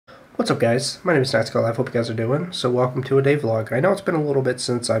What's up, guys? My name is Natsuko Life. Hope you guys are doing. So welcome to a day vlog. I know it's been a little bit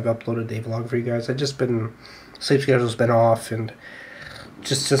since I've uploaded a day vlog for you guys. Sleep schedule's been off and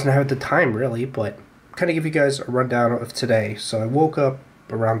just doesn't have the time really, but kind of give you guys a rundown of today. So I woke up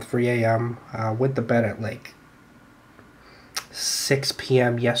around 3 a.m. Went to bed at like 6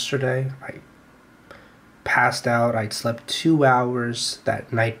 p.m. yesterday. I passed out. I'd slept 2 hours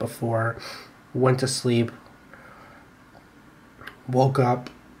that night before. Went to sleep. Woke up.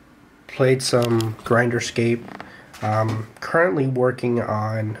 Played some Grinderscape. Currently working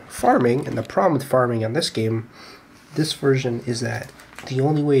on farming, and the problem with farming on this game, this version, is that the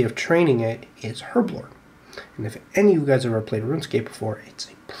only way of training it is Herblore. And if any of you guys have ever played RuneScape before, it's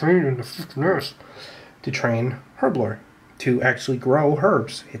a pain in the freaking ass to train Herblore, to actually grow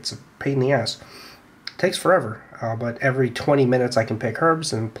herbs. It's a pain in the ass. It takes forever, but every 20 minutes I can pick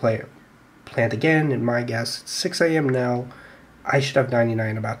herbs and plant again, and my guess, it's 6 a.m. now. I should have 99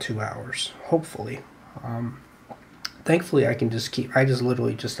 in about 2 hours, hopefully. Thankfully, I just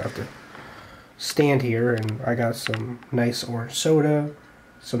literally just have to stand here, and I got some nice orange soda,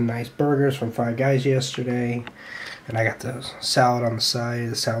 some nice burgers from Five Guys yesterday, and I got the salad on the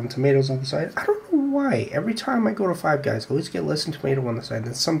side, the salad and tomatoes on the side. I don't know why. Every time I go to Five Guys, I always get less than tomato on the side,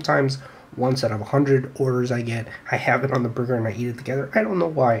 and sometimes once out of 100 orders I get, I have it on the burger and I eat it together. I don't know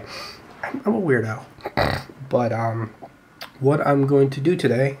why. I'm a weirdo. But, what I'm going to do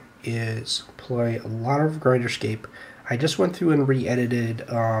today is play a lot of Grinderscape. I just went through and re-edited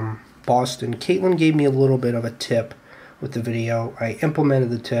Boston. Caitlin gave me a little bit of a tip with the video. I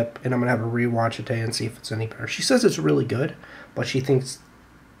implemented the tip, and I'm going to have a rewatch it today and see if it's any better. She says it's really good, but she thinks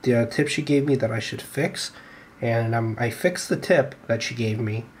the tip she gave me that I should fix. And I fixed the tip that she gave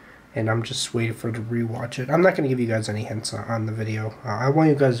me, and I'm just waiting for her to rewatch it. I'm not going to give you guys any hints on the video. I want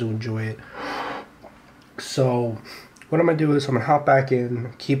you guys to enjoy it. So what I'm going to do is I'm going to hop back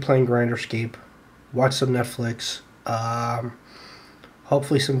in, keep playing Grinderscape, watch some Netflix,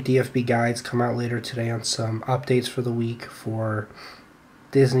 hopefully some DFB guides come out later today on some updates for the week for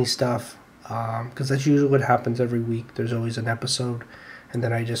Disney stuff, because that's usually what happens every week. There's always an episode, and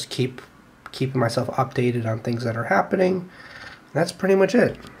then I just keeping myself updated on things that are happening. That's pretty much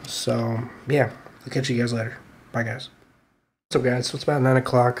it. So, yeah, I'll catch you guys later. Bye, guys. What's up, guys? So it's about 9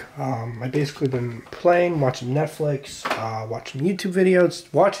 o'clock. I've basically been playing, watching Netflix, watching YouTube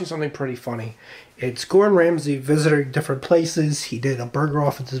videos, watching something pretty funny. It's Gordon Ramsay visiting different places. He did a burger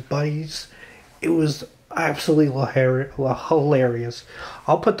off with his buddies. It was absolutely hilarious.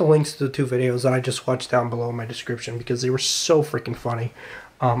 I'll put the links to the two videos that I just watched down below in my description because they were so freaking funny.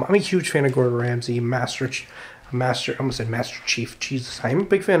 I'm a huge fan of Gordon Ramsay, I'm gonna say Master Chief. Jesus, I'm a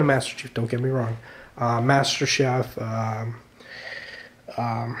big fan of Master Chief, don't get me wrong. Master Chef,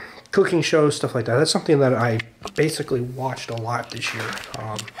 cooking shows, stuff like that. That's something that I basically watched a lot this year.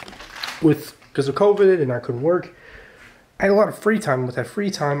 Because of COVID and I couldn't work, I had a lot of free time. With that free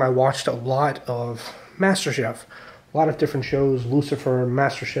time, I watched a lot of MasterChef. A lot of different shows, Lucifer,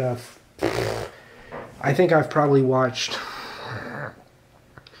 MasterChef. I think I've probably watched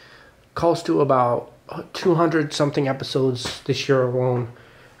close to about 200 something episodes this year alone.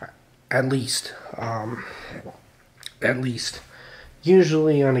 At least.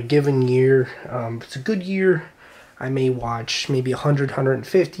 Usually on a given year, if it's a good year, I may watch maybe 100,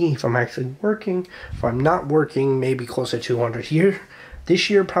 150 if I'm actually working. If I'm not working, maybe close to 200 here. This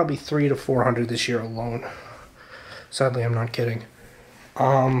year, probably 300 to 400 this year alone. Sadly, I'm not kidding.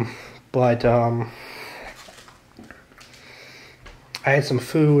 I had some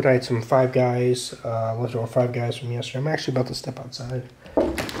food. I had some Five Guys, leftover Five Guys from yesterday. I'm actually about to step outside.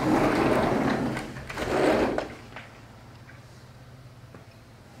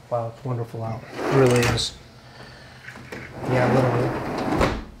 Wow, it's wonderful out. It really is. Yeah, literally.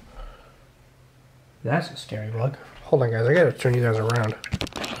 That's a scary bug. Hold on, guys. I gotta turn you guys around.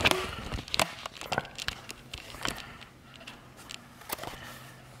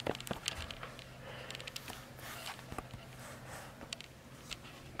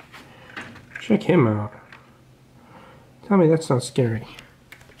 Check him out. Tell me that's not scary.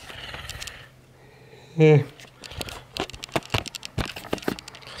 Yeah.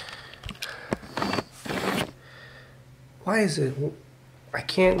 Why is it I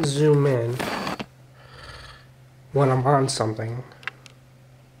can't zoom in when I'm on something?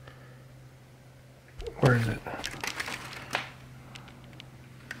 Where is it?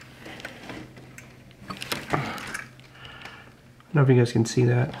 I don't know if you guys can see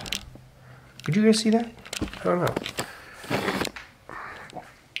that. Did you guys see that? I don't know.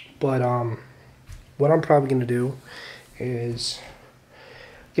 But what I'm probably gonna do is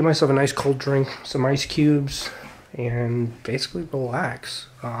get myself a nice cold drink, some ice cubes, and basically relax.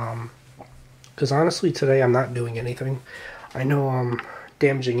 Because honestly, today I'm not doing anything. I know I'm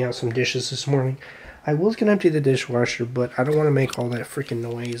damaging out some dishes this morning. I was going to empty the dishwasher, but I don't want to make all that freaking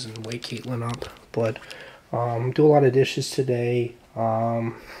noise and wake Caitlin up. But do a lot of dishes today.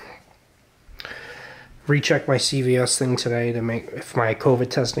 Recheck my CVS thing today to make if my COVID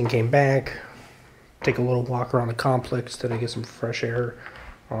testing came back. Take a little walk around the complex today, get some fresh air.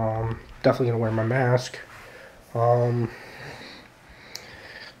 Definitely going to wear my mask.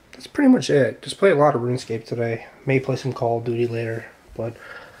 That's pretty much it. Just play a lot of RuneScape today. May play some Call of Duty later, but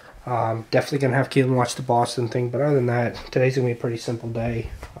definitely gonna have Caitlin watch the Boston thing. But other than that, today's gonna be a pretty simple day.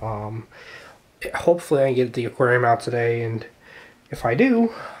 Hopefully, I can get the aquarium out today, and if I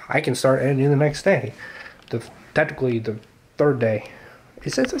do, I can start editing the next day. Technically, the third day.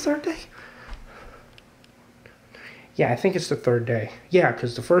 Is that the third day? Yeah, I think it's the third day. Yeah,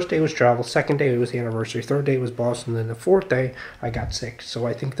 because the first day was travel, second day was the anniversary, third day was Boston, then the fourth day I got sick. So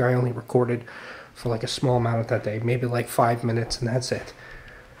I think I only recorded for like a small amount of that day, maybe like 5 minutes, and that's it.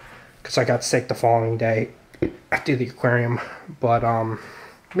 Because I got sick the following day after the aquarium. But,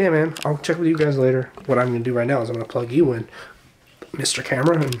 yeah, man, I'll check with you guys later. What I'm going to do right now is I'm going to plug you in, Mr.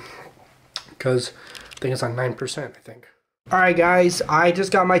 Camera, because I think it's on 9%, I think. Alright, guys, I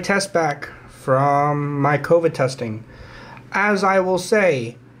just got my test back from my COVID testing. As I will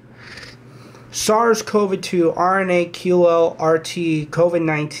say, SARS-CoV-2 RNA QL RT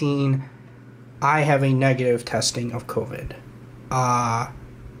COVID-19, I have a negative testing of COVID.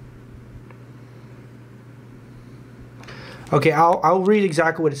 Okay, I'll read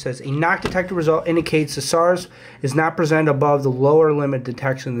exactly what it says. A not detected result indicates the SARS is not present above the lower limit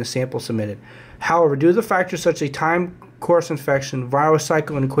detection in the sample submitted. However, due to the factors such as time course infection, virus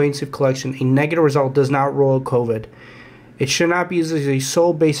cycle, and equative collection, a negative result does not rule COVID. It should not be used as a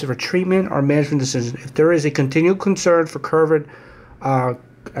sole basis for treatment or management decision. If there is a continual concern for COVID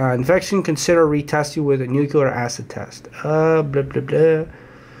infection, consider retesting with a nucleic acid test. Blah, blah, blah.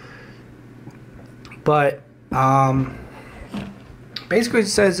 But, basically what it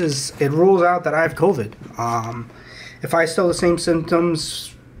says is it rules out that I have COVID. If I still have the same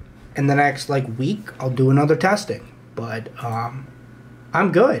symptoms in the next, like, week, I'll do another testing. But,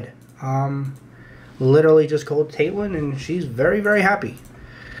 I'm good. Literally just called Caitlin, and she's very, very happy.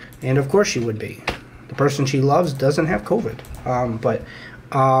 And of course she would be. The person she loves doesn't have COVID.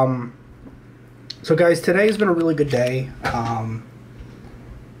 So guys, today's been a really good day.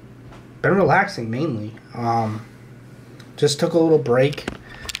 Been relaxing, mainly. Just took a little break.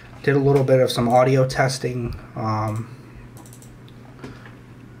 Did a little bit of some audio testing.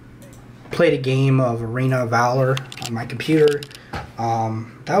 Played a game of Arena of Valor on my computer.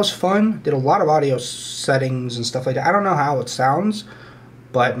 That was fun. Did a lot of audio settings and stuff like that. I don't know how it sounds,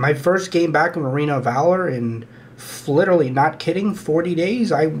 but my first game back in Arena of Valor in literally, not kidding, 40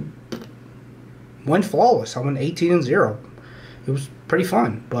 days, I went flawless. I went 18-0. It was pretty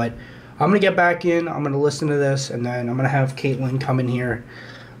fun, but I'm going to get back in. I'm going to listen to this, and then I'm going to have Caitlin come in here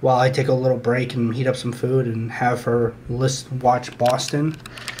while I take a little break and heat up some food and have her watch Boston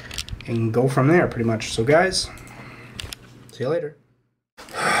and go from there, pretty much. So, guys, see you later.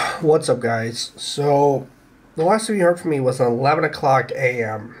 What's up, guys? So, the last time you heard from me was at 11 o'clock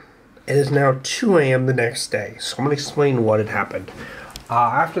a.m. It is now 2 a.m. the next day, so I'm going to explain what had happened.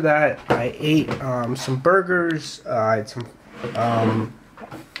 After that, I ate some burgers. I had some,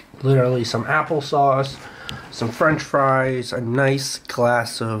 literally some applesauce, some french fries, a nice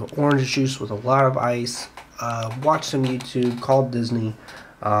glass of orange juice with a lot of ice, watched some YouTube, called Disney.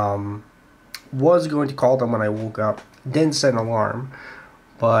 Was going to call them when I woke up. Didn't set an alarm,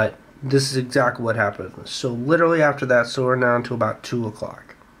 but this is exactly what happened. So literally after that, so we're now to about 2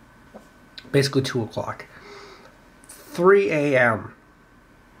 o'clock. Basically 2 o'clock. 3 a.m.,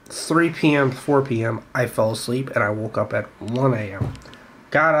 3 p.m., 4 p.m., I fell asleep and I woke up at 1 a.m.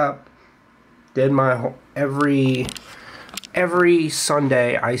 Got up, did my every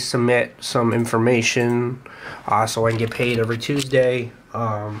Sunday I submit some information so I can get paid every Tuesday.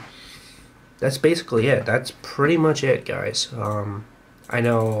 That's basically it. That's pretty much it, guys. I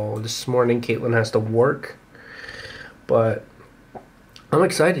know this morning Caitlin has to work, but I'm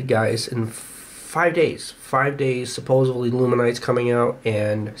excited, guys. In 5 days, supposedly Luminite's coming out,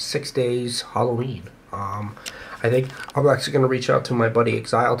 and 6 days Halloween. I think I'm actually going to reach out to my buddy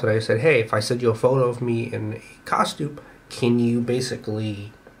Exile today. I said, hey, if I send you a photo of me in a costume, can you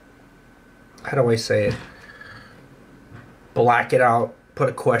basically, how do I say it, black it out, put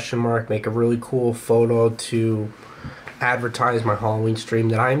a question mark, make a really cool photo to advertise my Halloween stream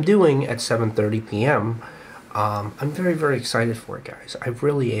that I'm doing at 7:30 p.m. I'm very, very excited for it, guys. I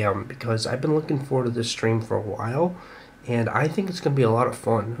really am, because I've been looking forward to this stream for a while, and I think it's going to be a lot of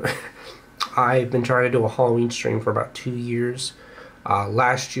fun. I've been trying to do a Halloween stream for about 2 years.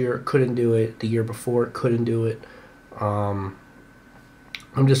 Last year, couldn't do it. The year before, couldn't do it. I'm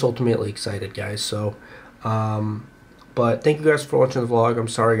just ultimately excited, guys. So, but thank you guys for watching the vlog. I'm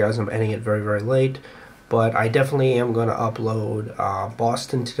sorry, guys, I'm ending it very, very late. But I definitely am going to upload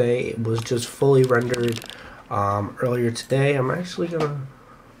Boston today. It was just fully rendered earlier today. I'm actually going to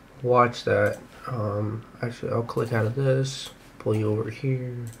watch that. Actually, I'll click out of this, pull you over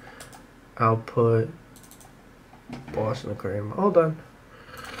here, output, Boston Aquarium, all done.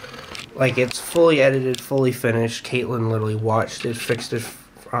 Like, it's fully edited, fully finished. Caitlin literally watched it, fixed it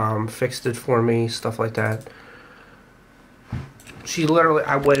for me, stuff like that. She literally,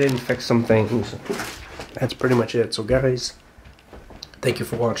 I went in and fixed some things. That's pretty much it. So guys, thank you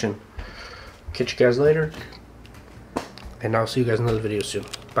for watching. Catch you guys later, and I'll see you guys in another video soon.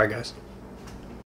 Bye guys.